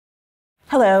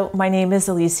Hello, my name is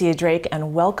Alicia Drake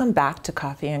and welcome back to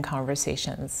Coffee and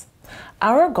Conversations.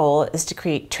 Our goal is to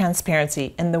create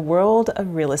transparency in the world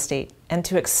of real estate and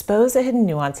to expose the hidden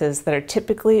nuances that are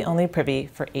typically only privy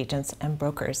for agents and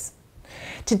brokers.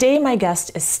 Today, my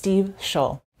guest is Steve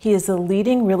Shull. He is the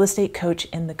leading real estate coach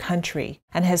in the country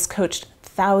and has coached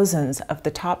thousands of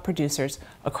the top producers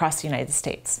across the United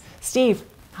States. Steve,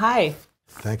 hi.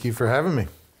 Thank you for having me.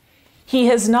 He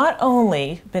has not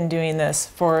only been doing this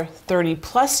for 30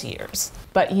 plus years,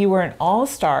 but you were an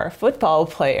all-star football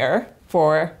player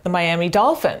for the Miami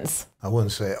Dolphins. I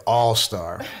wouldn't say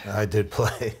all-star. I did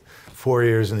play 4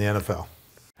 years in the NFL.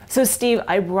 So Steve,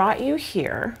 I brought you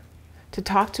here to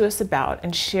talk to us about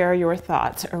and share your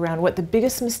thoughts around what the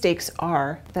biggest mistakes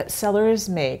are that sellers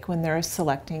make when they're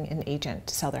selecting an agent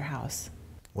to sell their house.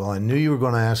 Well, I knew you were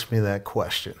going to ask me that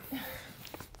question.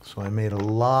 So I made a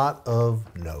lot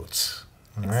of notes.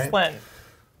 All right? Excellent.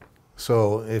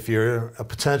 So if you're a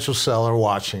potential seller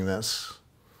watching this,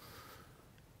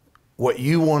 what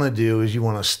you want to do is you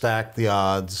want to stack the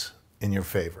odds in your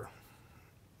favor.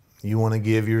 You want to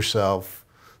give yourself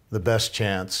the best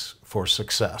chance for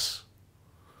success.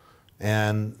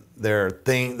 And there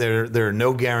are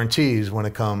no guarantees when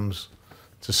it comes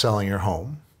to selling your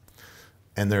home.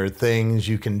 And there are things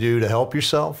you can do to help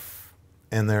yourself,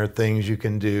 and there are things you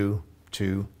can do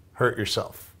to hurt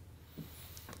yourself.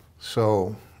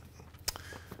 So,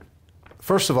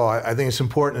 first of all, I think it's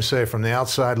important to say from the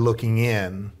outside looking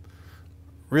in,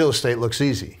 real estate looks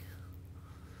easy.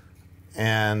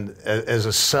 And as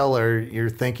a seller, you're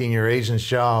thinking your agent's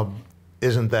job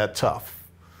isn't that tough.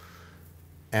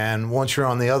 And once you're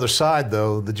on the other side,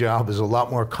 though, the job is a lot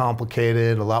more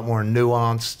complicated, a lot more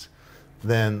nuanced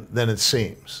than it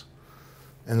seems.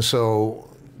 And so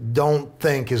don't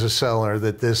think as a seller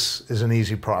that this is an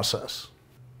easy process.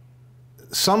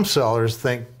 Some sellers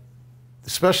think,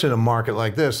 especially in a market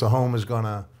like this, the home is going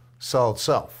to sell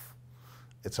itself.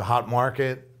 It's a hot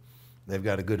market. They've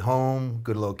got a good home,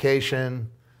 good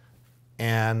location.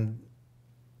 And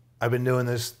I've been doing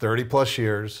this 30 plus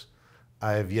years.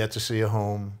 I have yet to see a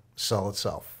home sell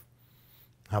itself.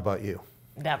 How about you?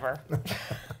 Never.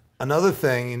 Another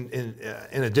thing,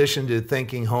 in addition to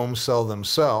thinking homes sell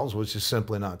themselves, which is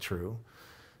simply not true,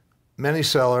 many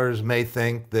sellers may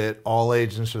think that all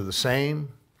agents are the same,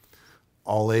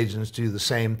 all agents do the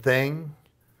same thing,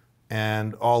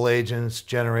 and all agents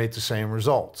generate the same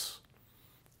results.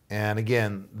 And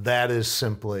again, that is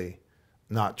simply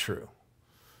not true.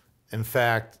 In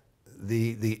fact,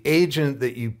 the agent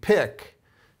that you pick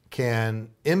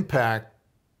can impact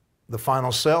the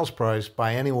final sales price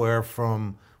by anywhere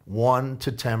from 1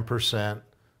 to 10%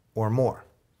 or more.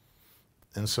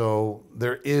 And so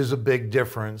there is a big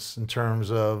difference in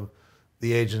terms of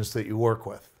the agents that you work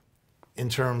with. In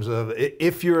terms of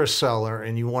if you're a seller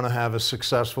and you want to have a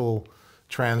successful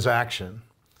transaction,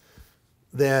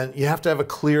 then you have to have a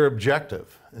clear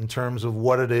objective in terms of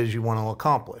what it is you want to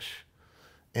accomplish.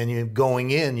 And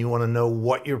going in, you want to know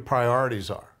what your priorities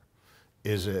are.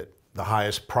 Is it the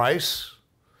highest price?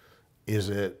 Is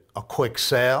it a quick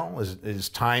sale? Is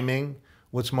timing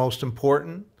what's most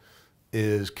important?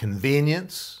 Is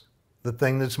convenience the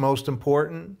thing that's most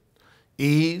important?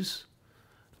 Ease?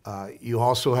 You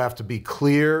also have to be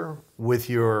clear with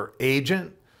your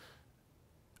agent.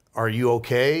 Are you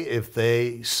okay if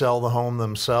they sell the home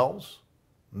themselves?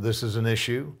 This is an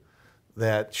issue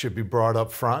that should be brought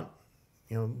up front.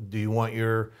 You know, do you want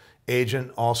your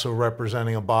agent also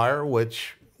representing a buyer,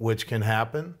 which can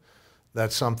happen?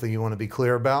 That's something you want to be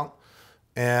clear about.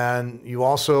 And you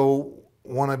also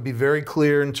want to be very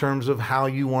clear in terms of how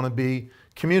you want to be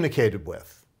communicated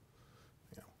with.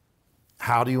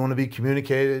 How do you want to be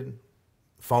communicated?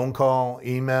 Phone call,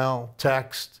 email,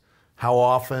 text, how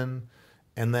often,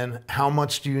 and then how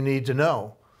much do you need to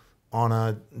know on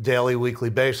a daily, weekly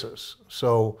basis?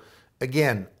 So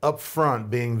again, up front,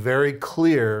 being very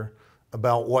clear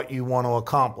about what you want to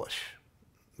accomplish.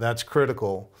 That's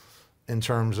critical in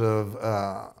terms of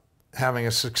having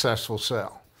a successful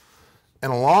sale.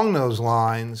 And along those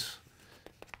lines,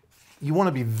 you want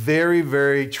to be very,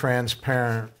 very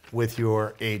transparent with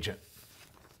your agent.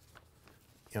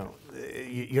 You know,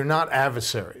 you're not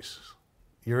adversaries.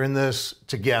 You're in this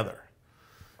together.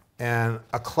 And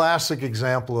a classic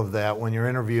example of that when you're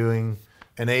interviewing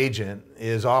an agent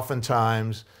is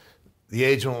oftentimes the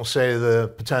agent will say to the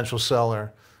potential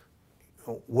seller,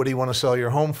 "What do you want to sell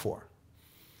your home for?"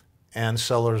 And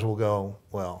sellers will go,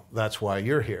 "Well, that's why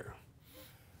you're here.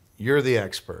 You're the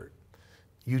expert.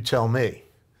 You tell me."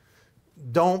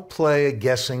 Don't play a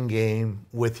guessing game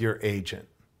with your agent.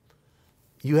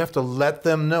 You have to let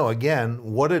them know,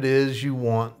 again, what it is you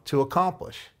want to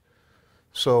accomplish.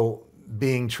 So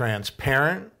being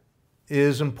transparent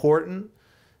is important.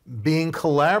 Being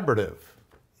collaborative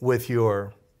with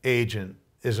your agent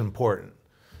is important.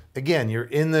 Again, you're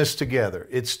in this together.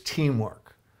 It's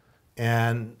teamwork.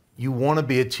 And you want to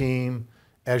be a team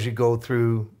as you go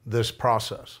through this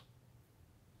process.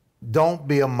 Don't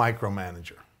be a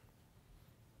micromanager.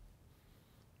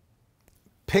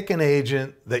 Pick an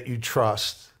agent that you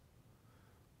trust.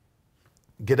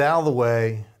 Get out of the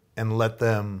way and let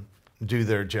them do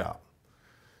their job.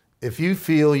 If you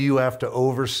feel you have to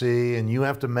oversee and you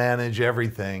have to manage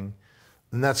everything,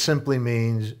 then that simply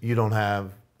means you don't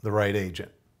have the right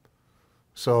agent.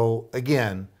 So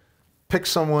again, pick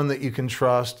someone that you can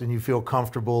trust and you feel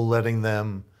comfortable letting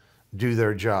them do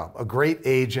their job. A great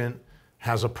agent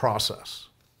has a process.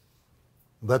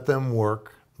 Let them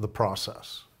work the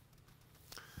process.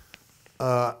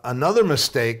 Another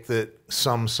mistake that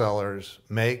some sellers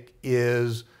make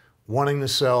is wanting to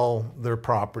sell their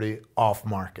property off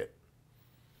market.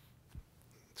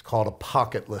 It's called a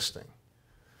pocket listing.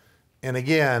 And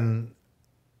again,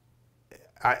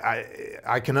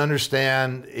 I can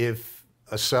understand if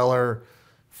a seller,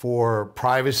 for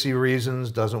privacy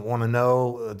reasons, doesn't want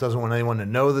anyone to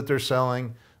know that they're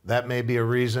selling. That may be a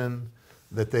reason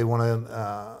that they want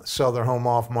to sell their home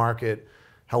off market.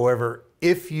 However,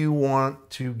 if you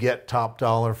want to get top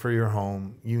dollar for your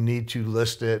home, you need to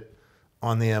list it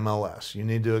on the MLS. You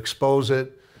need to expose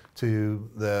it to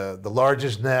the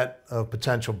largest net of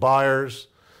potential buyers,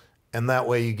 and that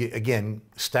way you get, again,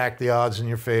 stack the odds in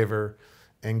your favor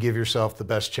and give yourself the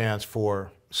best chance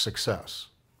for success.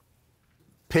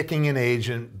 Picking an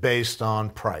agent based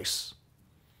on price.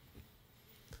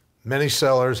 Many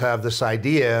sellers have this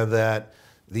idea that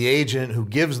the agent who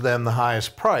gives them the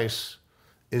highest price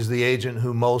is the agent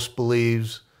who most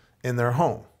believes in their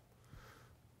home.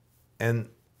 And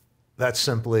that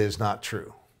simply is not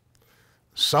true.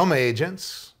 Some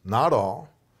agents, not all,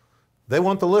 they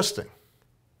want the listing,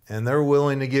 and they're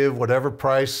willing to give whatever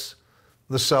price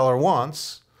the seller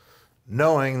wants,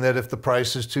 knowing that if the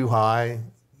price is too high,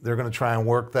 they're going to try and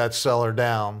work that seller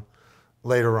down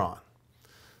later on.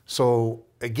 So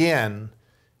again,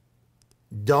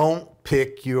 don't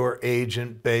pick your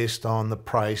agent based on the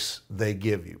price they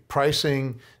give you.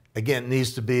 Pricing, again,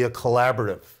 needs to be a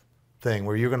collaborative thing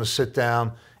where you're going to sit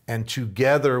down and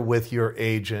together with your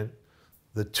agent,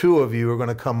 the two of you are going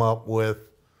to come up with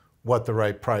what the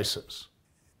right price is.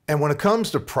 And when it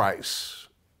comes to price,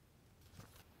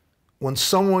 when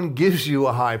someone gives you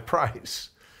a high price,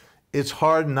 it's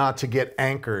hard not to get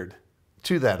anchored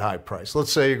to that high price.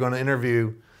 Let's say you're going to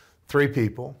interview 3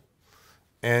 people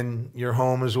and your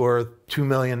home is worth $2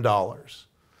 million.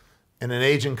 And an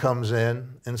agent comes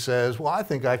in and says, well, I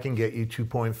think I can get you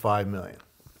 $2.5 million.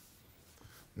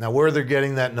 Now, where they're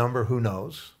getting that number, who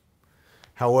knows?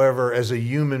 However, as a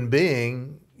human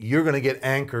being, you're going to get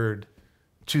anchored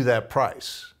to that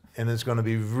price. And it's going to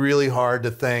be really hard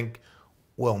to think,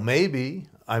 well, maybe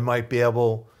I might be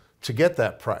able to get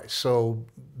that price. So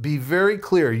be very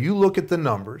clear. You look at the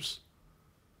numbers.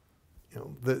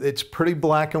 It's pretty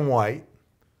black and white.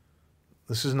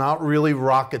 This is not really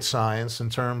rocket science in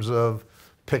terms of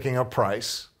picking a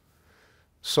price.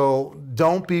 So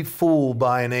don't be fooled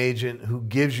by an agent who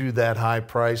gives you that high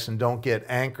price, and don't get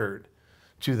anchored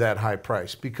to that high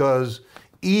price, because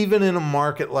even in a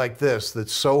market like this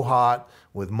that's so hot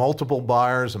with multiple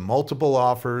buyers and multiple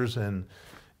offers and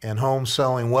homes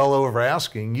selling well over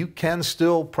asking, you can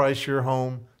still price your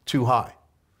home too high.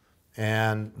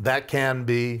 And that can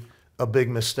be a big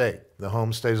mistake. The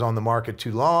home stays on the market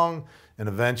too long, and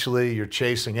eventually you're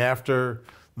chasing after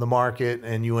the market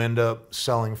and you end up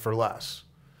selling for less.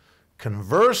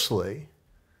 Conversely,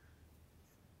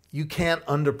 you can't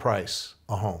underprice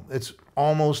a home. It's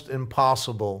almost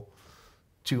impossible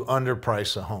to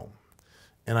underprice a home.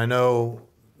 And I know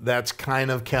that's kind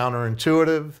of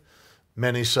counterintuitive.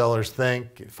 Many sellers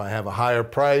think if I have a higher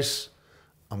price,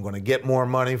 I'm going to get more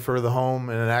money for the home,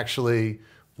 and it actually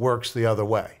works the other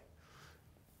way.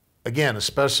 Again,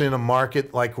 especially in a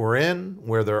market like we're in,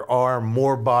 where there are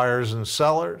more buyers than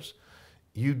sellers,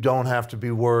 you don't have to be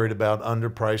worried about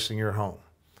underpricing your home.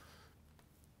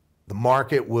 The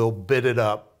market will bid it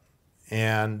up,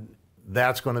 and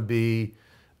that's going to be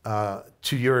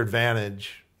to your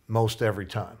advantage most every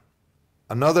time.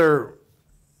 Another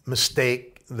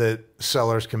mistake that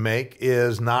sellers can make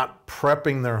is not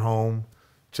prepping their home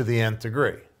to the nth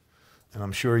degree. And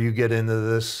I'm sure you get into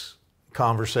this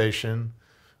conversation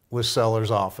with sellers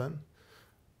often.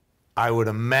 I would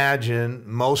imagine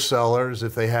most sellers,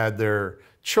 if they had their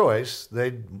choice,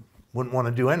 they wouldn't want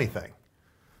to do anything.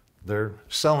 They're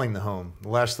selling the home. The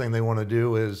last thing they want to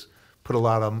do is put a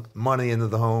lot of money into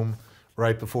the home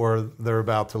right before they're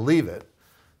about to leave it.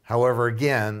 However,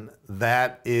 again,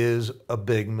 that is a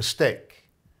big mistake.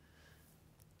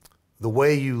 The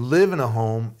way you live in a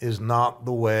home is not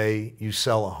the way you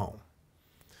sell a home.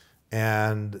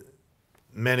 And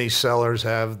many sellers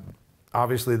have,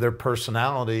 obviously, their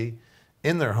personality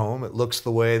in their home. It looks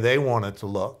the way they want it to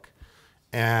look.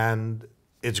 And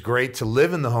it's great to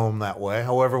live in the home that way.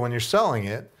 However, when you're selling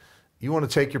it, you want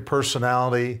to take your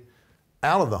personality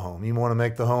out of the home. You want to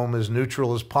make the home as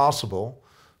neutral as possible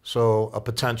so a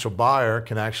potential buyer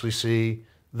can actually see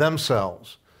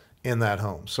themselves in that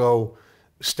home. So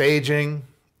staging,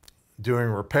 doing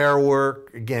repair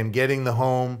work, again, getting the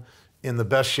home in the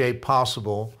best shape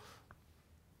possible,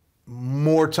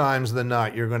 more times than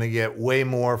not, you're going to get way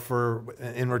more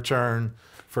in return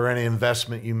for any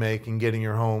investment you make in getting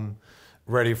your home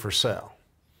ready for sale.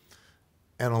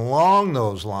 And along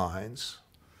those lines,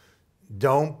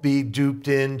 don't be duped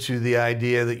into the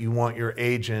idea that you want your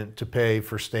agent to pay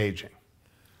for staging.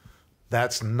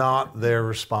 That's not their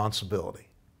responsibility.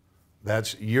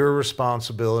 That's your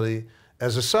responsibility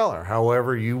as a seller.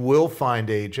 However, you will find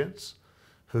agents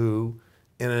who,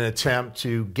 in an attempt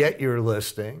to get your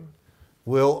listing,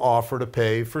 will offer to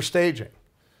pay for staging.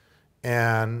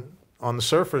 And on the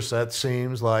surface, that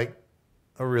seems like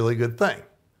a really good thing.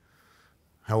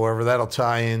 However, that'll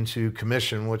tie into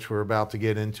commission, which we're about to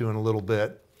get into in a little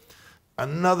bit.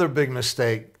 Another big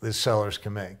mistake that sellers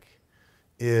can make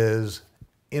is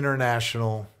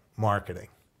international marketing.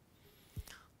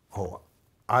 Oh,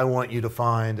 I want you to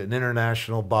find an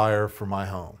international buyer for my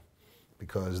home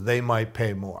because they might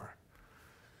pay more.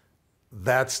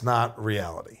 That's not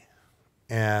reality.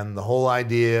 And the whole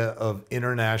idea of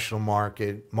international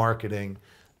marketing,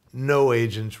 no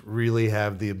agents really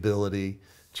have the ability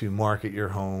to market your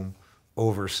home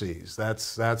overseas.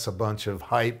 That's a bunch of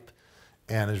hype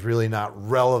and is really not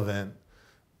relevant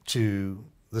to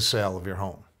the sale of your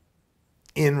home.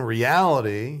 In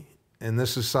reality, and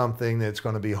this is something that's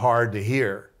going to be hard to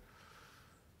hear,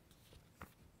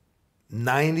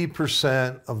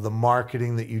 90% of the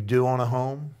marketing that you do on a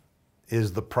home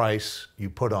is the price you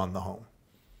put on the home.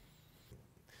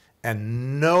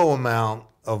 And no amount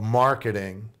of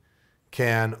marketing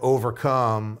can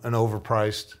overcome an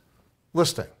overpriced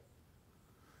listing.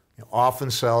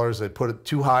 Often sellers, they put it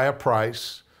too high a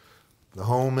price, the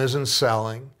home isn't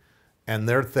selling, and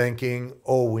they're thinking,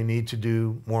 oh, we need to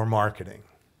do more marketing.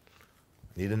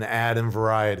 We need an ad in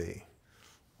Variety,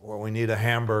 or we need a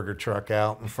hamburger truck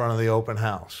out in front of the open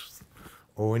house,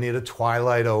 or we need a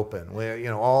twilight open.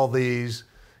 All these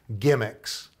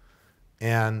gimmicks.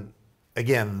 And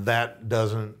again, that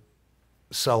doesn't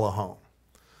sell a home.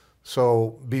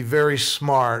 So be very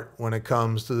smart when it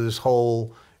comes to this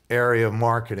whole area of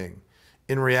marketing.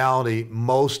 In reality,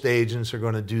 most agents are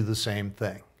going to do the same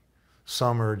thing.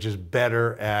 Some are just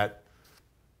better at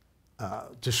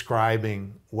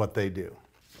describing what they do.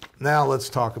 Now let's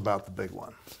talk about the big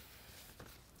one,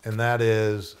 and that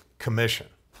is commission.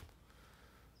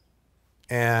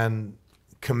 And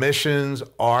commissions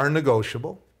are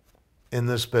negotiable in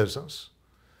this business,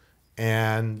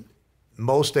 and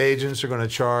most agents are going to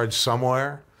charge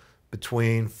somewhere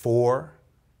between 4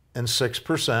 and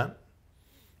 6%.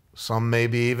 Some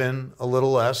maybe even a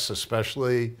little less,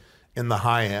 especially in the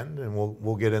high end, and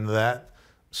we'll get into that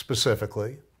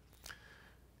specifically.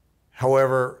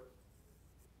 However,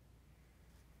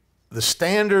 the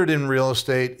standard in real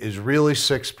estate is really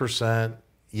 6%,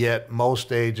 yet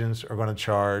most agents are going to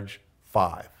charge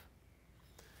 5%.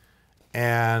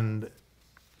 And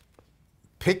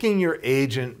picking your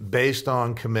agent based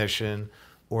on commission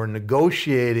or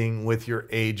negotiating with your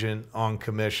agent on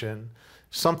commission,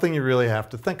 something you really have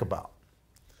to think about.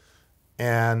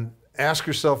 And ask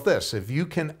yourself this: if you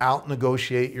can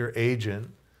out-negotiate your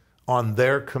agent on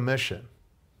their commission,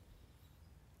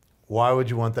 why would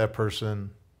you want that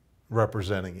person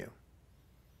representing you?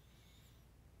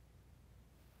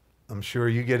 I'm sure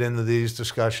you get into these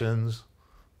discussions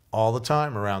all the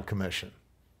time around commission.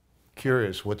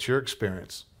 Curious, what's your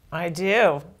experience? I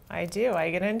do. I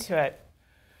get into it.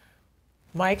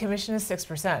 My commission is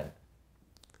 6%.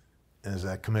 And is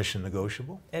that commission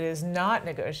negotiable? It is not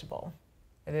negotiable.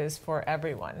 It is for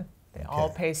everyone. They all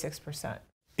pay 6%.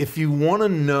 If you want to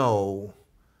know,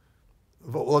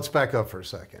 let's back up for a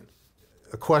second.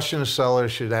 A question a seller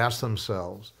should ask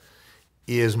themselves: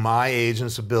 is my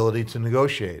agent's ability to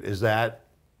negotiate, is that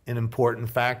an important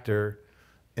factor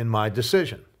in my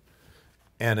decision?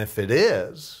 And if it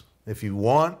is, if you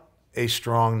want a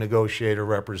strong negotiator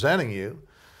representing you,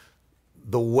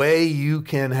 the way you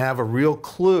can have a real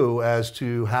clue as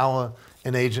to how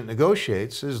an agent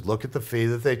negotiates is look at the fee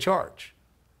that they charge.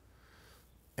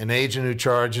 An agent who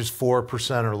charges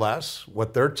 4% or less,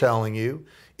 what they're telling you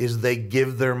is they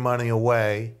give their money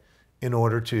away in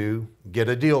order to get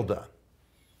a deal done.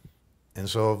 And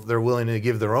so if they're willing to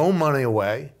give their own money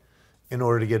away in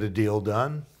order to get a deal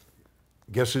done,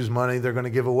 guess whose money they're going to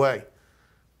give away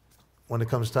when it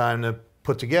comes time to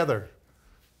put together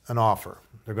an offer?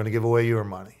 They're going to give away your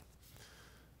money.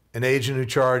 An agent who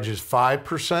charges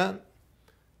 5%,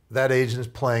 that agent's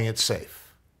playing it safe.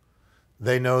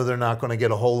 They know they're not going to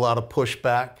get a whole lot of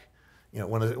pushback. You know,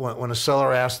 when a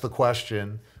seller asks the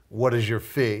question, what is your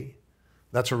fee?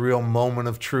 That's a real moment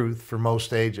of truth for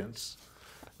most agents.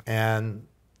 And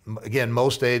again,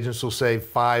 most agents will say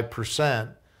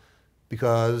 5%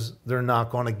 because they're not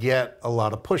going to get a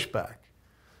lot of pushback.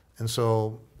 And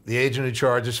so the agent who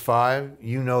charges 5,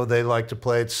 you know they like to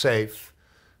play it safe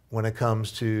when it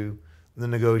comes to the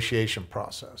negotiation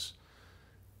process.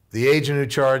 The agent who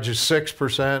charges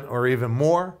 6% or even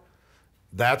more,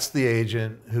 that's the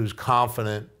agent who's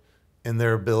confident in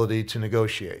their ability to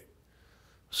negotiate.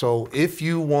 So if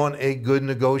you want a good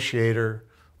negotiator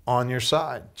on your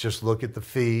side, just look at the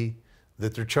fee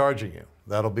that they're charging you.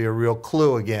 That'll be a real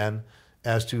clue again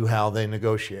as to how they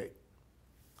negotiate.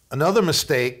 Another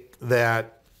mistake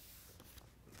that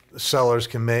sellers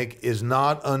can make is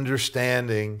not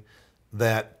understanding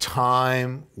that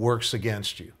time works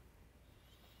against you.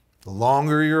 The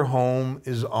longer your home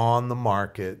is on the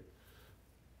market,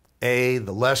 A,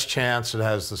 the less chance it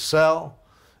has to sell,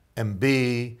 and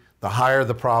B, the higher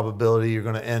the probability you're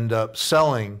going to end up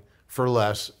selling for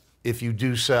less if you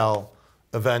do sell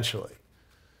eventually.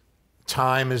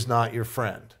 Time is not your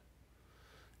friend.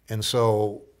 And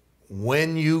so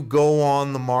when you go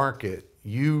on the market,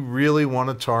 you really want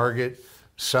to target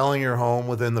selling your home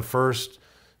within the first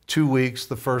 2 weeks,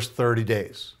 the first 30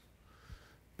 days.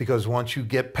 Because once you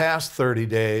get past 30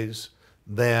 days,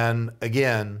 then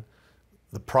again,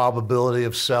 the probability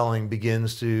of selling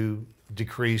begins to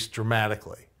decrease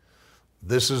dramatically.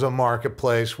 This is a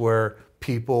marketplace where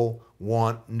people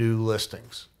want new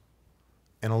listings,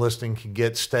 and a listing can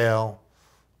get stale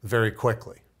very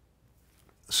quickly.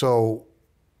 So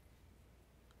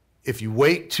if you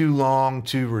wait too long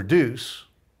to reduce,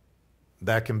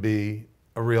 that can be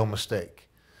a real mistake.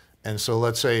 And so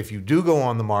let's say if you do go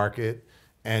on the market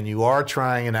and you are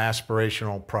trying an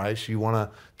aspirational price, you want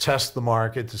to test the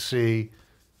market to see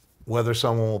whether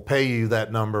someone will pay you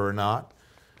that number or not.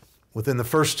 Within the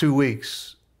first 2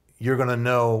 weeks, you're going to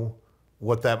know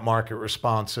what that market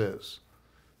response is.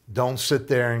 Don't sit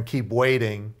there and keep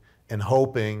waiting and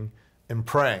hoping and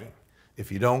praying.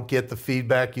 If you don't get the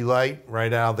feedback you like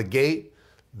right out of the gate,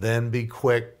 then be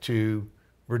quick to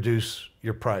reduce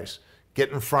your price.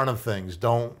 Get in front of things.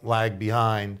 Don't lag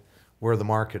behind where the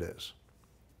market is.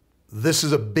 This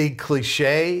is a big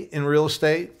cliche in real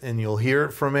estate, and you'll hear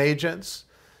it from agents,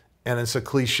 and it's a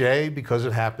cliche because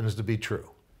it happens to be true.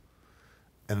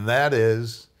 And that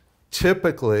is,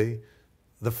 typically,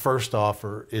 the first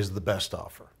offer is the best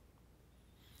offer.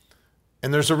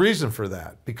 And there's a reason for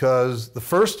that, because the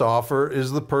first offer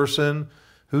is the person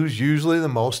who's usually the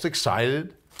most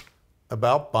excited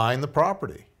about buying the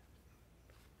property.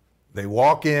 They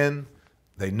walk in,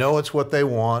 they know it's what they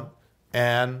want,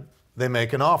 and they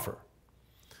make an offer.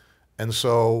 And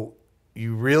so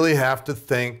you really have to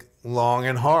think long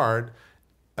and hard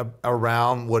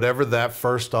around whatever that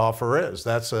first offer is.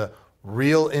 That's a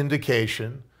real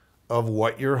indication of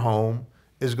what your home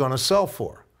is going to sell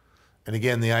for. And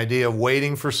again, the idea of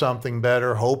waiting for something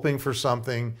better, hoping for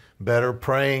something better,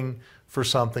 praying for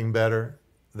something better,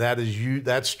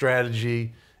 that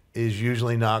strategy is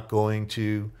usually not going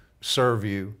to serve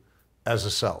you as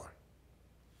a seller.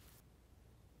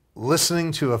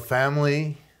 Listening to a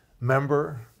family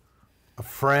member, a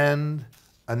friend,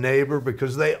 a neighbor,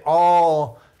 because they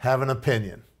all have an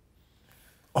opinion.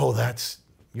 Oh, that's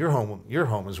your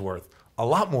home is worth a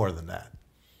lot more than that.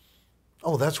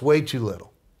 Oh, that's way too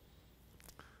little.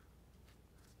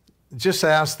 Just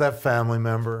ask that family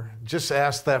member, just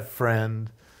ask that friend,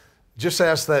 just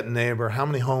ask that neighbor how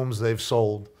many homes they've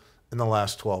sold in the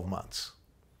last 12 months.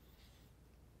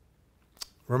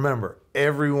 Remember,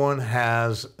 everyone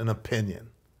has an opinion.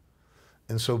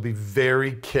 And so be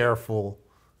very careful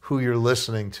who you're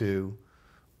listening to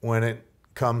when it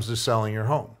comes to selling your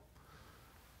home.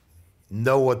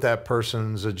 Know what that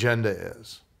person's agenda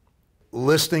is.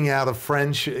 Listing out of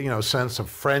friendship, sense of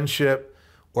friendship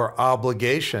or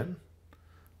obligation,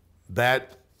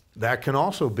 that can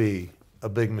also be a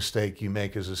big mistake you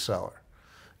make as a seller.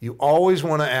 You always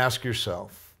want to ask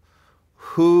yourself,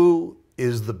 who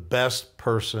is the best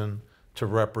person to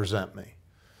represent me?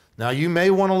 Now, you may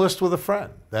want to list with a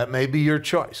friend. That may be your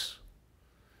choice.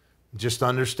 Just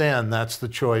understand that's the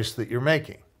choice that you're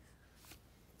making.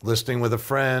 Listing with a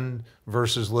friend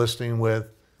versus listing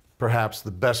with perhaps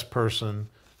the best person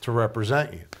to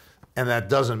represent you. And that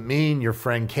doesn't mean your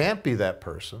friend can't be that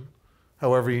person.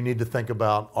 However, you need to think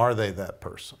about, are they that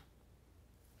person?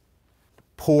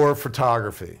 Poor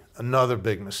photography, another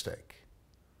big mistake.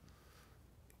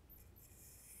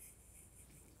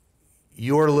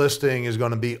 Your listing is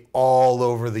going to be all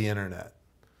over the internet.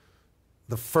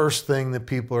 The first thing that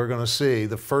people are going to see,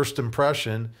 the first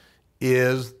impression,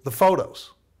 is the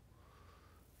photos.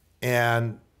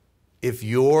 And if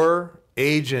your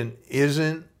agent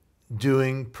isn't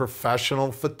doing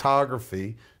professional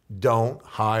photography, don't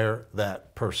hire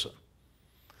that person.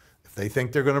 If they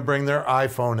think they're going to bring their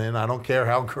iPhone in, I don't care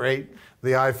how great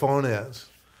the iPhone is,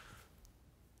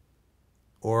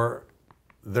 or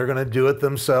they're going to do it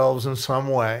themselves in some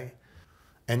way.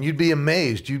 And you'd be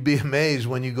amazed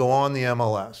when you go on the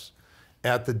MLS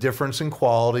at the difference in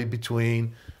quality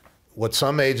between what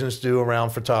some agents do around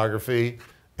photography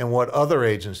and what other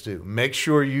agents do. Make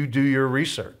sure you do your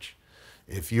research.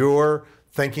 If you're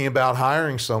thinking about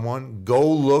hiring someone, go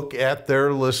look at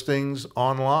their listings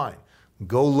online.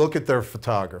 Go look at their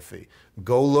photography.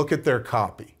 Go look at their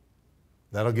copy.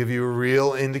 That'll give you a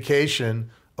real indication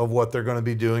of what they're going to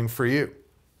be doing for you.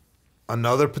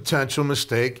 Another potential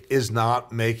mistake is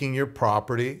not making your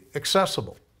property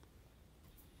accessible.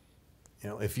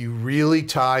 If you really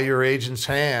tie your agent's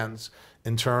hands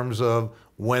in terms of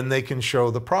when they can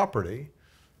show the property,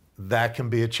 that can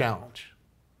be a challenge.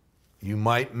 You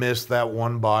might miss that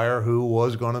one buyer who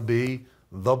was going to be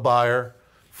the buyer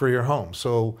for your home.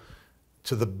 So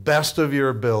to the best of your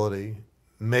ability,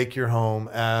 make your home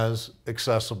as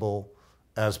accessible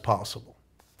as possible.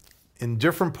 In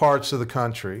different parts of the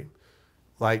country,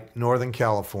 like Northern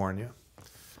California,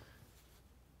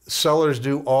 sellers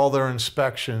do all their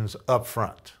inspections up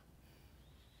front.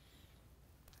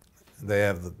 They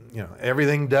have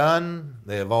everything done,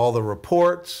 they have all the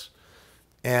reports,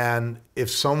 and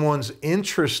if someone's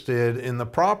interested in the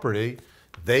property,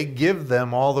 they give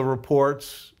them all the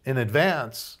reports in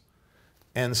advance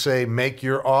and say, make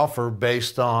your offer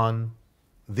based on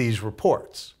these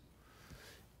reports.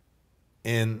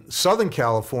 In Southern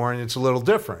California, it's a little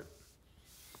different.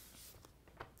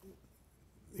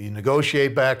 You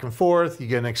negotiate back and forth, you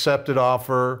get an accepted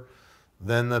offer,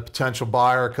 then the potential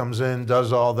buyer comes in,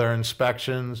 does all their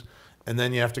inspections, and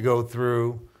then you have to go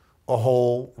through a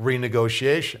whole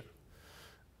renegotiation.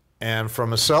 And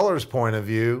from a seller's point of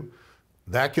view,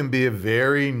 that can be a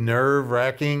very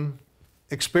nerve-wracking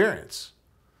experience.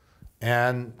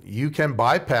 And you can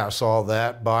bypass all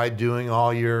that by doing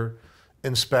all your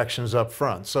inspections up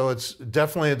front. So it's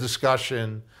definitely a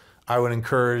discussion I would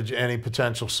encourage any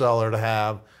potential seller to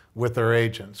have with their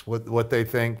agents, what they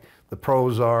think the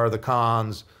pros are, the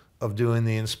cons of doing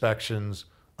the inspections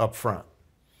up front.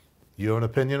 You have an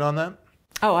opinion on that?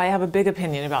 Oh, I have a big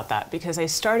opinion about that because I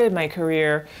started my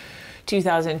career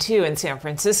 2002 in San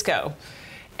Francisco,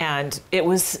 and it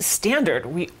was standard.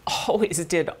 We always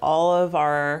did all of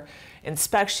our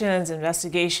inspections,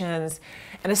 investigations,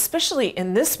 and especially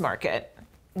in this market,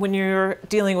 when you're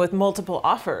dealing with multiple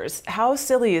offers, how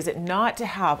silly is it not to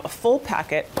have a full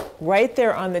packet right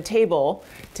there on the table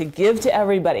to give to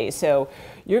everybody? So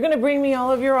you're going to bring me all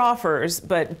of your offers,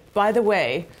 but by the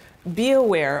way, be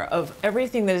aware of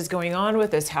everything that is going on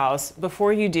with this house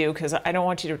before you do, because I don't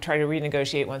want you to try to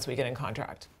renegotiate once we get in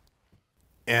contract.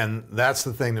 And that's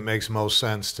the thing that makes most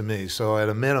sense to me. So at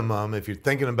a minimum, if you're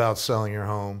thinking about selling your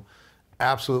home,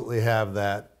 absolutely have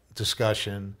that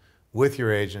discussion with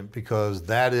your agent, because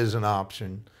that is an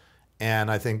option. And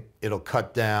I think it'll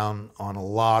cut down on a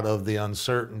lot of the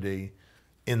uncertainty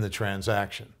in the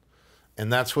transaction.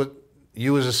 And that's what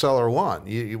you as a seller want.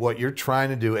 What you're trying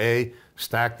to do,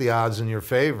 stack the odds in your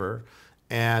favor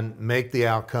and make the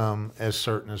outcome as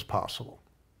certain as possible.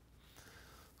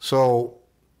 So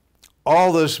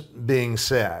all this being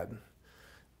said,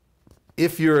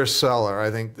 if you're a seller,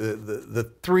 I think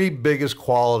the three biggest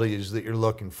qualities that you're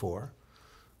looking for,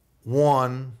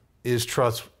 one is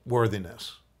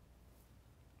trustworthiness.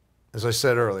 As I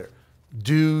said earlier,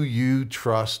 do you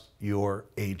trust your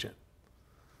agent?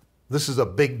 This is a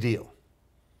big deal.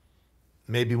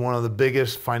 Maybe one of the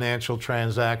biggest financial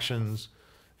transactions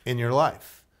in your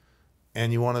life.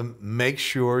 And you want to make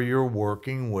sure you're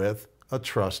working with a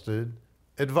trusted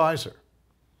advisor.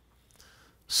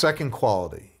 Second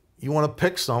quality, you want to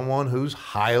pick someone who's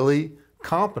highly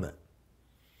competent.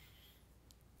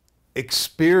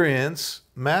 Experience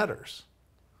matters.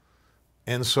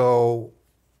 And so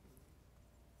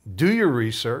do your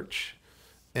research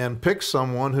and pick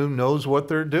someone who knows what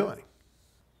they're doing.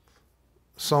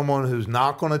 someone who's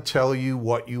not going to tell you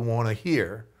what you want to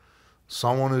hear,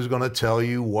 someone who's going to tell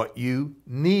you what you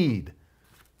need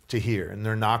to hear. And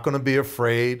they're not going to be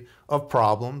afraid of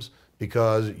problems,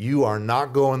 because you are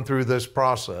not going through this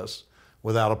process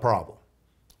without a problem,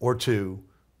 or two,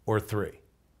 or three.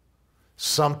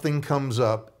 Something comes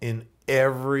up in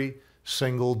every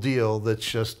single deal that's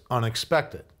just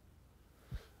unexpected.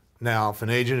 Now, if an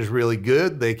agent is really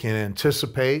good, they can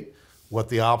anticipate what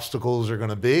the obstacles are going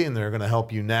to be, and they're going to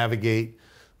help you navigate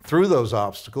through those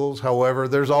obstacles. However,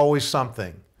 there's always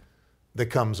something that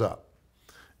comes up.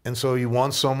 And so you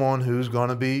want someone who's going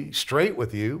to be straight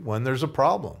with you when there's a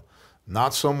problem,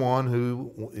 not someone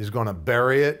who is going to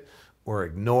bury it or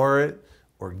ignore it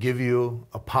or give you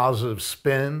a positive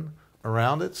spin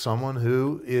around it, someone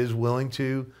who is willing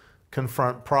to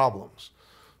confront problems.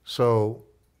 So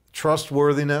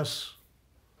trustworthiness,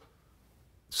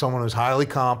 someone who's highly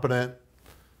competent,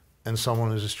 and someone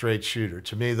who's a straight shooter.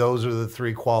 To me, those are the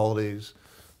three qualities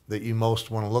that you most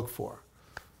want to look for.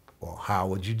 Well, how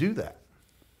would you do that?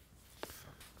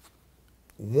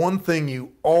 One thing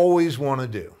you always want to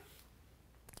do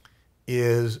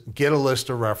is get a list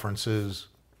of references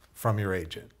from your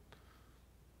agent.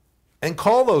 And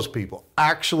call those people.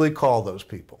 Actually call those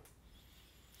people.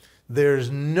 There's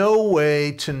no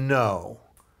way to know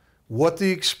what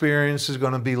the experience is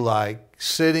going to be like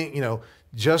sitting,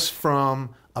 just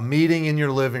from a meeting in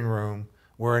your living room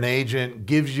where an agent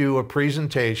gives you a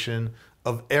presentation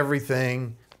of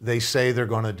everything they say they're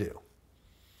going to do.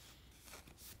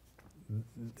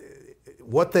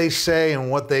 What they say and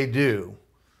what they do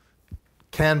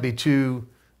can be two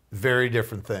very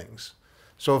different things.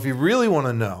 So if you really want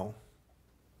to know,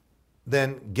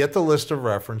 then get the list of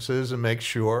references and make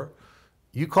sure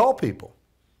you call people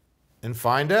and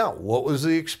find out what was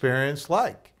the experience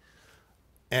like.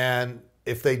 And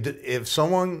if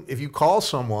you call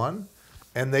someone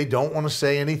and they don't want to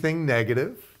say anything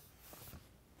negative,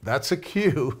 that's a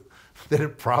cue that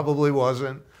it probably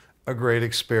wasn't a great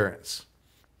experience.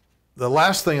 The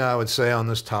last thing I would say on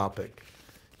this topic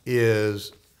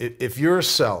is, if you're a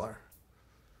seller,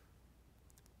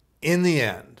 in the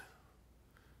end,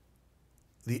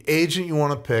 the agent you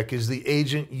want to pick is the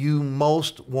agent you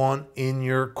most want in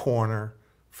your corner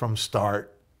from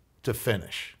start to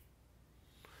finish.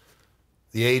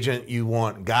 The agent you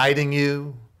want guiding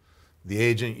you, the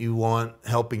agent you want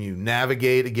helping you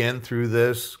navigate again through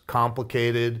this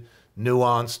complicated,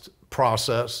 nuanced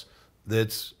process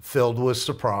that's filled with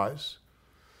surprise.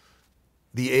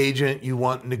 The agent you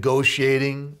want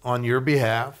negotiating on your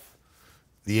behalf.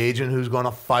 The agent who's going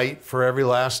to fight for every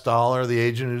last dollar. The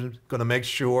agent who's going to make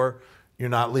sure you're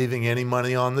not leaving any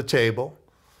money on the table.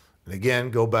 And again,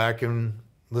 go back and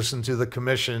listen to the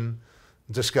commission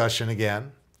discussion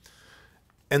again.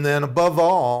 And then above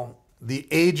all, the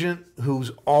agent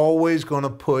who's always going to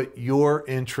put your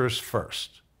interests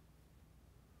first.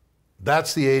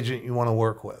 That's the agent you want to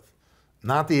work with,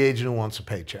 not the agent who wants a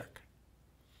paycheck.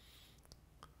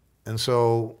 And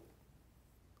so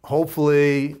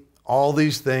hopefully all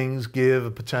these things give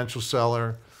a potential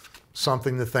seller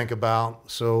something to think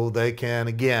about, so they can,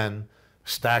 again,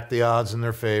 stack the odds in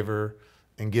their favor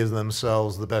and give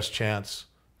themselves the best chance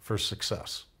for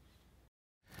success.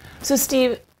 So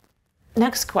Steve,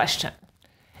 next question.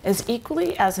 As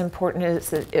equally as important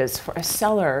as it is for a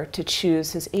seller to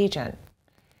choose his agent,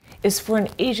 is for an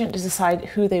agent to decide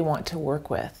who they want to work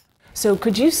with. So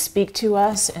could you speak to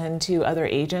us and to other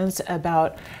agents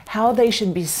about how they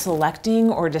should be selecting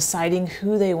or deciding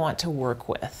who they want to work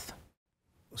with?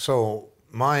 So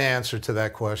my answer to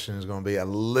that question is going to be a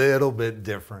little bit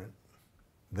different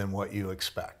than what you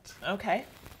expect. Okay.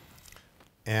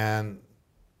 And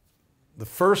the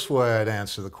first way I'd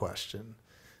answer the question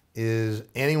is,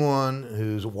 anyone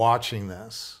who's watching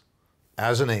this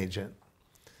as an agent,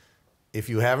 if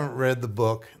you haven't read the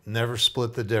book, Never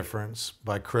Split the Difference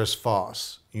by Chris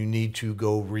Voss, you need to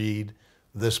go read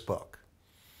this book.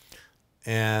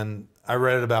 And I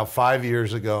read it about 5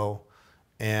 years ago,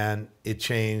 and it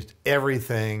changed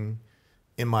everything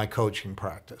in my coaching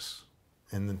practice.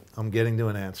 And I'm getting to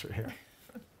an answer here.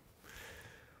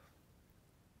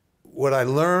 What I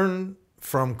learned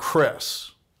from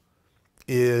Chris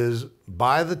is,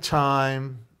 by the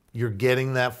time you're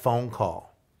getting that phone call,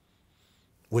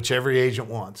 which every agent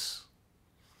wants,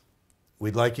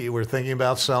 we're thinking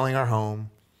about selling our home,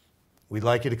 we'd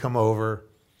like you to come over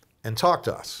and talk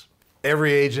to us.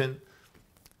 Every agent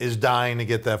is dying to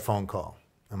get that phone call.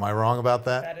 Am I wrong about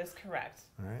that? That is correct.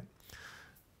 All right.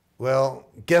 Well,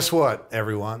 guess what,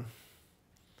 everyone?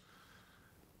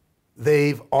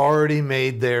 They've already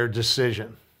made their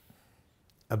decision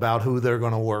about who they're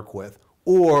going to work with,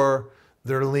 or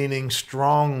they're leaning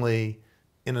strongly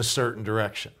in a certain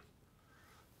direction.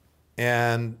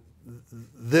 And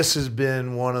this has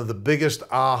been one of the biggest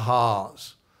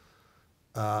ahas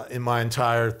in my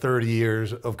entire 30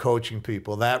 years of coaching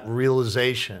people, that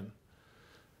realization.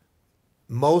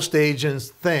 Most agents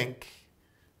think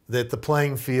that the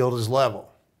playing field is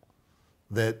level,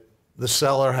 that the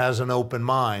seller has an open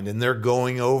mind and they're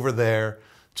going over there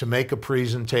to make a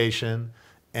presentation,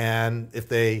 and if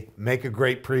they make a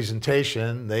great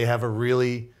presentation, they have a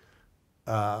really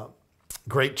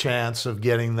great chance of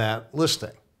getting that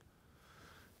listing.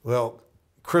 Well,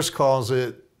 Chris calls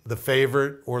it the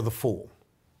favorite or the fool.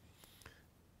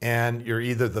 And you're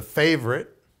either the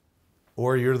favorite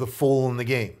or you're the fool in the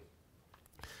game.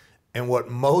 And what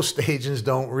most agents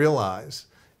don't realize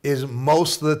is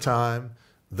most of the time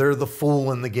they're the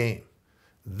fool in the game.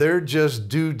 They're just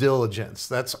due diligence.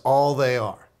 That's all they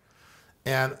are.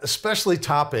 And especially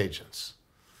top agents,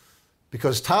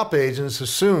 because top agents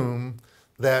assume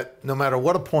that no matter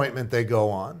what appointment they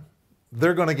go on,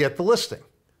 they're going to get the listing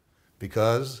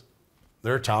because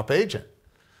they're a top agent.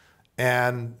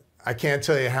 And I can't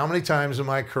tell you how many times in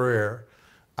my career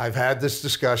I've had this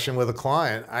discussion with a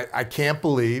client. I can't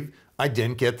believe I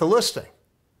didn't get the listing.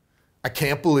 I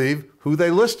can't believe who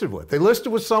they listed with. They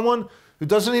listed with someone who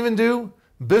doesn't even do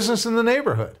business in the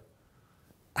neighborhood.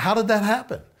 How did that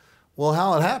happen? Well,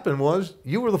 how it happened was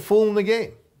you were the fool in the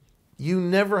game. You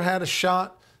never had a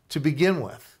shot to begin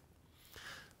with.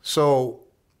 So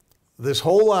this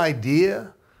whole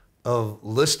idea of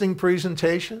listing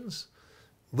presentations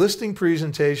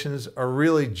are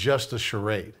really just a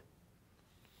charade.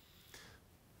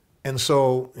 And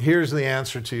so here's the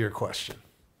answer to your question.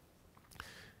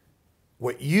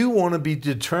 What you want to be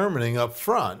determining up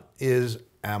front is,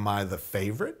 am I the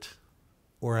favorite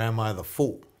or am I the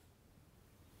fool?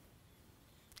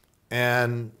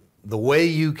 And the way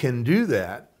you can do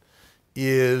that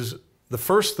is, the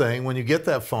first thing, when you get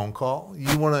that phone call,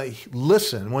 you want to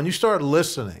listen. When you start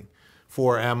listening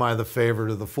for am I the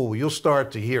favorite or the fool, you'll start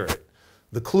to hear it.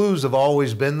 The clues have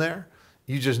always been there.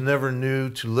 You just never knew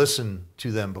to listen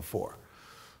to them before.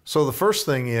 So the first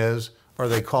thing is, are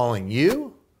they calling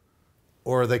you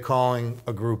or are they calling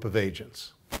a group of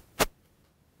agents?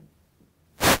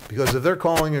 Because if they're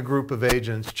calling a group of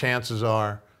agents, chances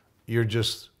are you're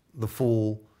just the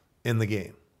fool in the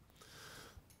game.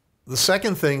 The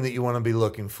second thing that you want to be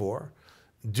looking for,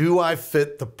 do I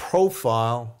fit the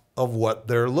profile of what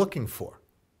they're looking for?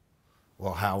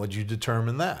 Well, how would you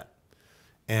determine that?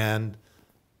 And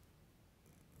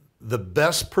the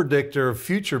best predictor of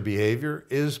future behavior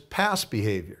is past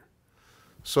behavior.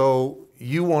 So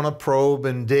you want to probe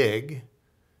and dig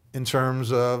in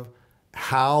terms of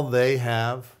how they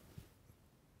have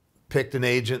picked an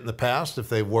agent in the past, if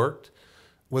they've worked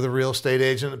with a real estate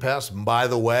agent in the past. And by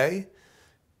the way,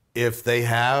 if they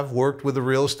have worked with a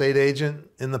real estate agent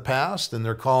in the past and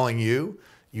they're calling you,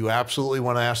 you absolutely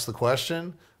want to ask the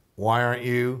question, why aren't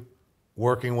you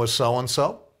working with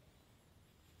so-and-so?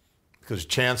 Because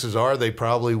chances are they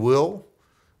probably will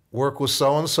work with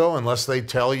so-and-so unless they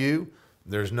tell you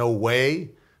there's no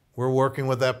way we're working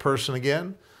with that person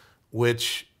again,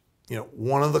 which,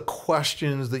 one of the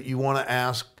questions that you want to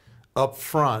ask up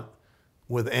front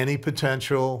with any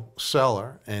potential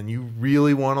seller, and you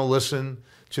really want to listen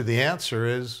to the answer,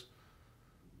 is,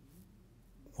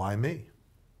 why me?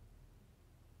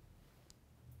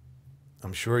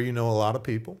 I'm sure you know a lot of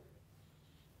people.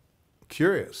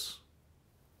 Curious.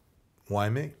 Why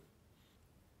me?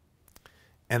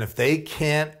 And if they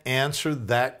can't answer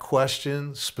that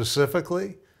question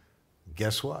specifically,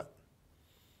 guess what?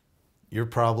 You're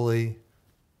probably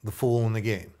the fool in the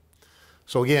game.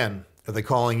 So again, are they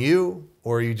calling you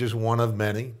or are you just one of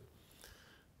many?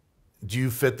 Do you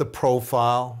fit the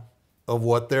profile of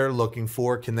what they're looking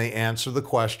for? Can they answer the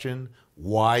question,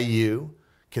 why you?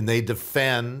 Can they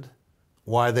defend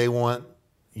why they want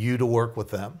you to work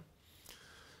with them?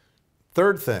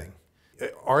 Third thing,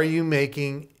 are you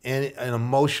making an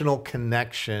emotional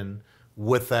connection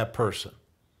with that person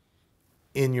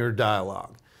in your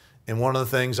dialogue? And one of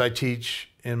the things I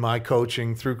teach in my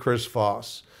coaching through Chris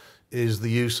Voss is the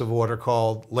use of what are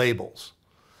called labels.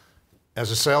 As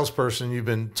a salesperson, you've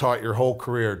been taught your whole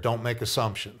career, don't make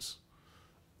assumptions.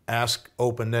 Ask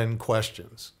open-ended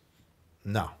questions.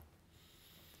 No.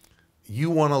 You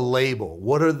want to label.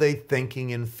 What are they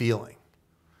thinking and feeling?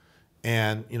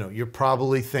 And you're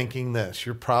probably thinking this,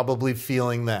 you're probably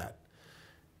feeling that.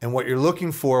 And what you're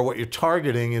looking for, what you're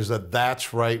targeting, is a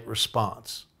that's right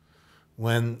response.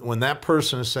 When that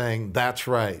person is saying, that's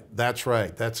right,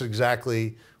 that's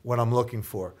exactly what I'm looking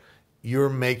for, you're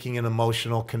making an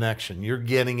emotional connection. You're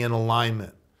getting in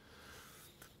alignment.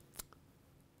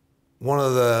 one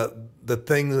of the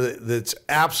things that's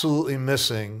absolutely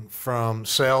missing from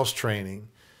sales training,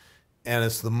 and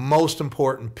it's the most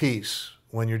important piece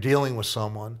when you're dealing with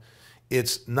someone,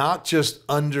 it's not just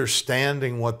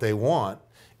understanding what they want,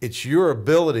 it's your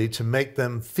ability to make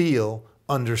them feel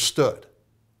understood.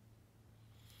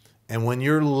 And when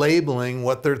you're labeling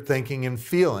what they're thinking and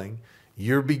feeling,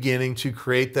 you're beginning to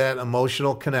create that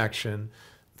emotional connection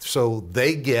so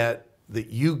they get that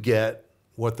you get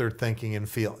what they're thinking and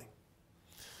feeling.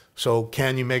 So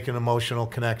can you make an emotional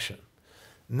connection?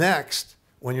 Next,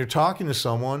 when you're talking to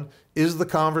someone, is the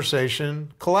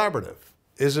conversation collaborative?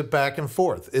 Is it back and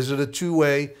forth? Is it a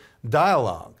two-way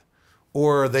dialogue?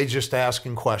 Or are they just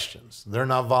asking questions? They're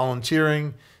not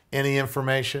volunteering any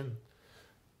information.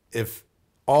 If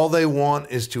all they want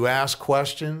is to ask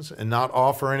questions and not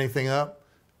offer anything up,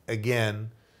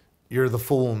 again, you're the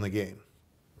fool in the game.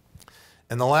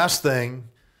 And the last thing,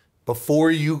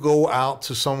 before you go out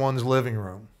to someone's living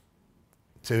room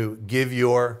to give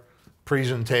your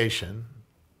presentation,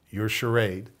 your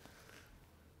charade,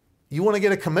 you want to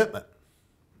get a commitment.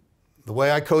 The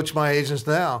way I coach my agents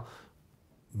now,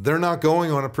 they're not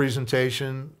going on a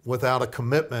presentation without a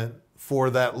commitment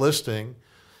for that listing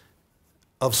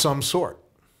of some sort.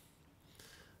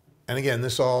 And again,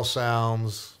 this all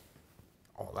sounds,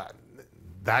 oh,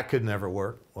 that could never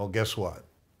work. Well, guess what?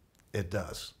 It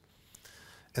does.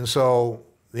 And so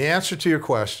the answer to your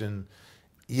question,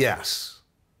 yes,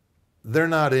 they're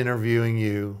not interviewing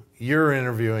you, you're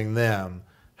interviewing them.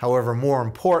 However, more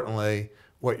importantly,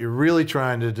 what you're really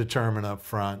trying to determine up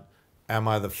front, am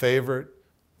I the favorite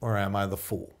or am I the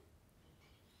fool?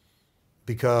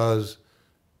 Because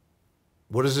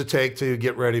what does it take to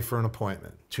get ready for an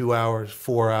appointment? 2 hours,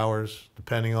 4 hours,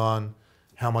 depending on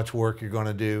how much work you're going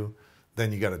to do.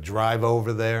 Then you got to drive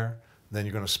over there. Then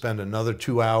you're going to spend another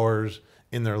 2 hours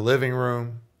in their living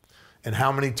room. And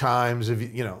how many times have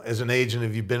you, as an agent,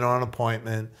 have you been on an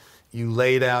appointment, you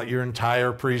laid out your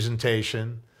entire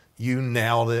presentation, you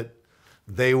nailed it,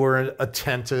 they were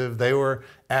attentive, they were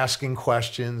asking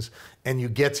questions, and you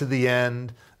get to the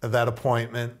end of that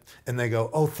appointment and they go,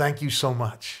 oh, thank you so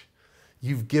much.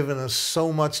 You've given us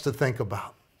so much to think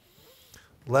about.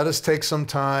 Let us take some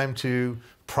time to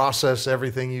process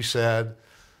everything you said,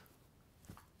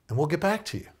 and we'll get back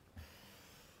to you.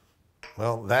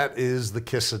 Well, that is the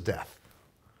kiss of death.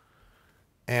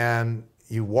 And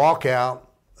you walk out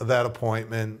of that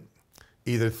appointment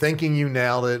either thinking you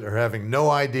nailed it or having no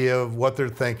idea of what they're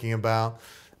thinking about,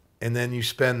 and then you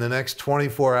spend the next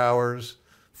 24 hours,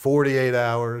 48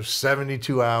 hours,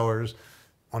 72 hours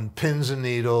on pins and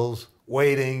needles,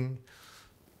 waiting.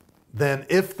 Then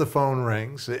if the phone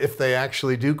rings, if they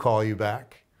actually do call you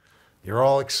back, you're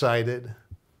all excited,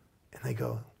 and they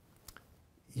go,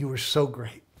 you were so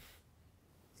great.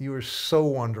 You were so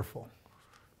wonderful.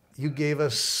 You gave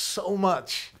us so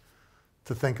much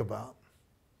to think about.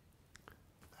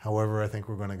 However, I think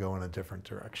we're going to go in a different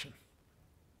direction.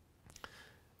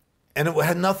 And it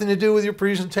had nothing to do with your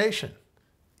presentation.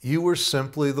 You were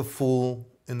simply the fool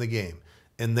in the game,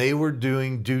 and they were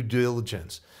doing due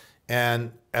diligence.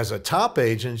 And as a top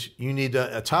agent, you need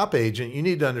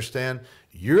to understand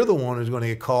you're the one who's going to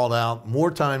get called out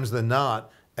more times than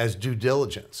not as due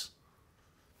diligence,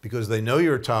 because they know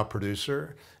you're a top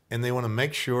producer and they want to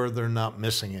make sure they're not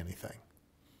missing anything.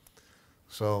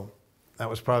 So that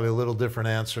was probably a little different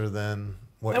answer than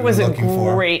what you were looking for. That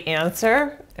was a great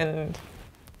answer and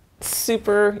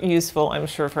super useful, I'm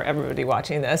sure, for everybody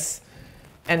watching this,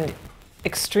 and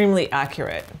extremely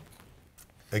accurate.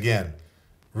 Again,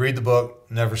 read the book,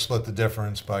 Never Split the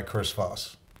Difference by Chris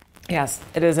Voss. Yes,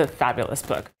 it is a fabulous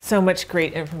book. So much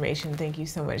great information. Thank you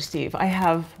so much, Steve. I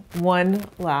have one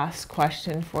last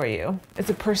question for you. It's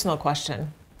a personal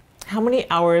question. How many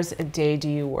hours a day do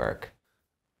you work?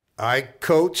 I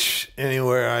coach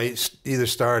anywhere. I either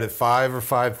start at 5 or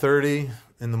 5:30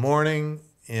 in the morning,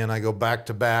 and I go back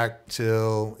to back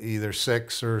till either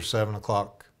 6 or 7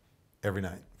 o'clock every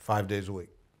night, 5 days a week.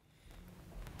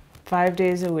 5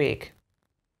 days a week.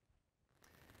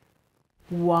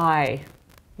 Why?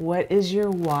 What is your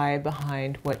why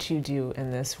behind what you do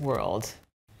in this world?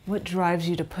 What drives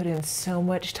you to put in so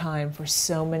much time for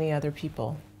so many other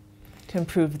people to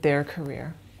improve their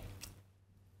career?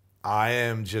 I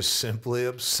am just simply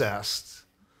obsessed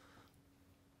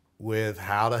with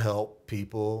how to help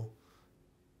people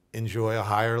enjoy a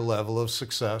higher level of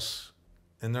success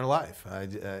in their life.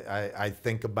 I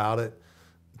think about it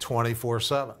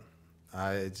 24/7.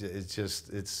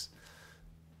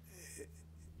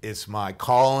 It's my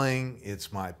calling,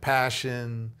 it's my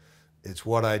passion, it's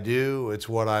what I do, it's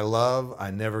what I love. I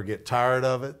never get tired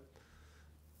of it.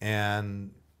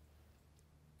 And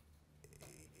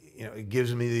it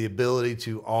gives me the ability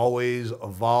to always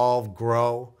evolve,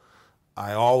 grow.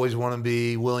 I always want to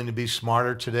be willing to be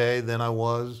smarter today than I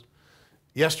was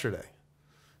yesterday.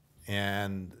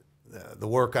 And the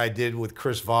work I did with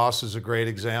Chris Voss is a great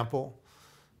example.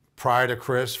 Prior to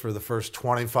Chris, for the first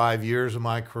 25 years of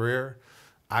my career,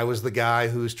 I was the guy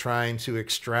who's trying to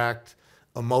extract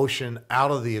emotion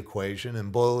out of the equation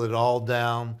and boil it all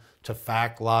down to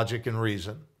fact, logic, and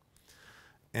reason.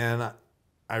 And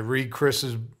I read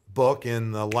Chris's book,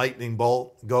 and the lightning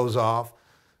bolt goes off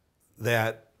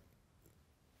that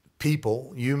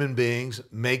people, human beings,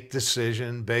 make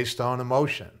decisions based on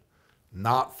emotion,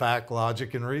 not fact,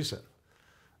 logic, and reason.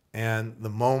 And the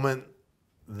moment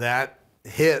that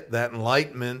hit, that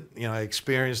enlightenment, I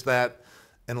experienced that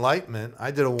enlightenment,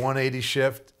 I did a 180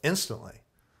 shift instantly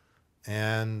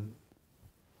and,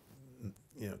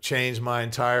 changed my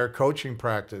entire coaching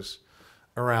practice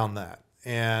around that.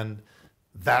 And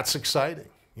that's exciting,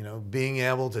 being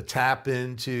able to tap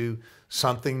into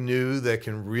something new that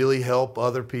can really help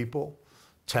other people,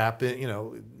 tap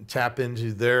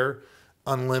into their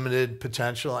unlimited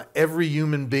potential. Every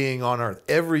human being on earth,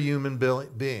 every human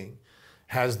being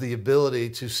has the ability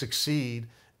to succeed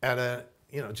at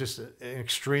just an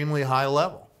extremely high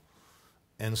level.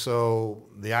 And so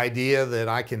the idea that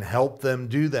I can help them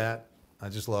do that, I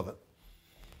just love it.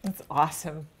 That's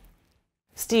awesome.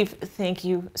 Steve, thank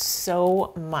you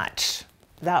so much.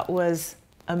 That was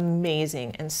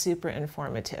amazing and super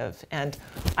informative. And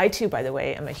I too, by the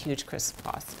way, am a huge Chris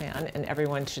Voss fan, and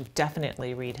everyone should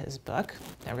definitely read his book,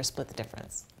 Never Split the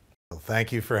Difference. Well,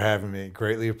 thank you for having me.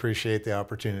 Greatly appreciate the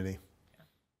opportunity.